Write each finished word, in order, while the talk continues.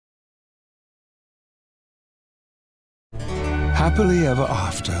happily ever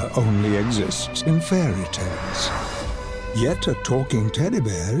after only exists in fairy tales. Yet a talking teddy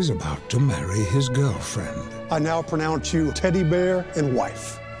bear is about to marry his girlfriend. I now pronounce you teddy bear and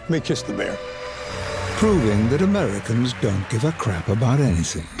wife. Let me kiss the bear. Proving that Americans don't give a crap about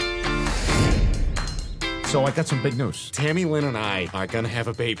anything. So I got some big news. Tammy Lynn and I are gonna have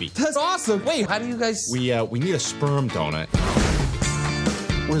a baby. That's awesome. Wait, how do you guys... We need a sperm donor.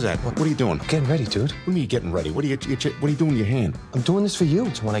 What is that? What are you doing? Getting ready, dude. What do you mean getting ready? What are you doing with your hand? I'm doing this for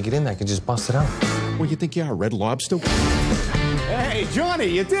you, so when I get in there, I can just bust it out. Well, you think you're a Red Lobster? Hey, Johnny,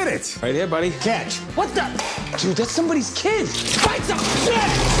 you did it! Right here, buddy. Catch. What the? Dude, that's somebody's kid. Fight some shit!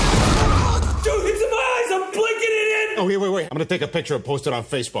 Dude, it's in my eyes. I'm blinking it in. Oh, wait. I'm gonna take a picture and post it on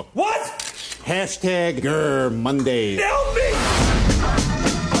Facebook. What? Hashtag Monday. Help me!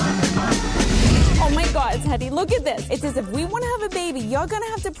 Oh my God, Teddy, look at this. It says if we want to have a baby, you're gonna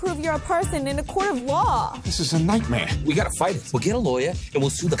have to prove you're a person in a court of law. This is a nightmare. We gotta fight it. We'll get a lawyer, and we'll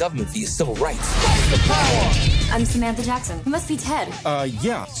sue the government for your civil rights. Fight the power! I'm Samantha Jackson. You must be Ted.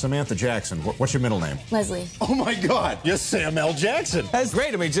 Yeah, Samantha Jackson. What's your middle name? Leslie. Oh my God, you're Sam L. Jackson. That's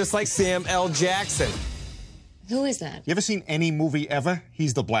great. I mean, just like Sam L. Jackson. Who is that? You ever seen any movie ever?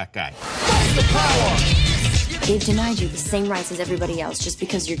 He's the black guy. Fight the power! They've denied you the same rights as everybody else just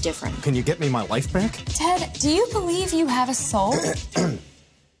because you're different. Can you get me my life back? Ted, do you believe you have a soul?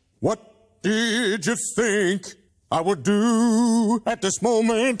 What did you think I would do at this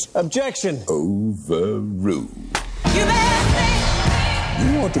moment? Objection. Overruled. You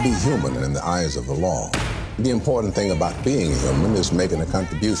want to be human in the eyes of the law. The important thing about being human is making a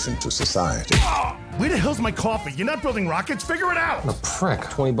contribution to society. Where the hell's my coffee? You're not building rockets? Figure it out! What a prick.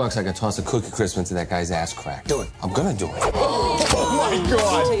 $20, I can toss a cookie crisp into that guy's ass crack. Do it. I'm gonna do it. Oh my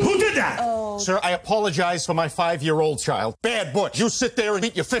God! Who did that? Sir, I apologize for my 5-year-old child. Bad Butch, you sit there and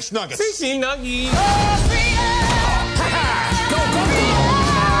eat your fish nuggets. Fishy nuggies.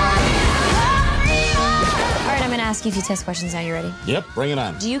 All right, I'm gonna ask you a few test questions now. You ready? Yep, bring it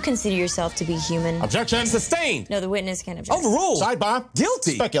on. Do you consider yourself to be human? Objection. Sustained. No, the witness can object. Overruled. Sidebar.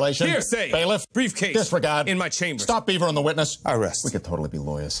 Guilty. Speculation. Hearsay. Bailiff. Briefcase. Disregard. In my chamber. Stop beaver on the witness. Arrest. We could totally be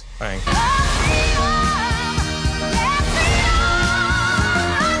lawyers. Bang.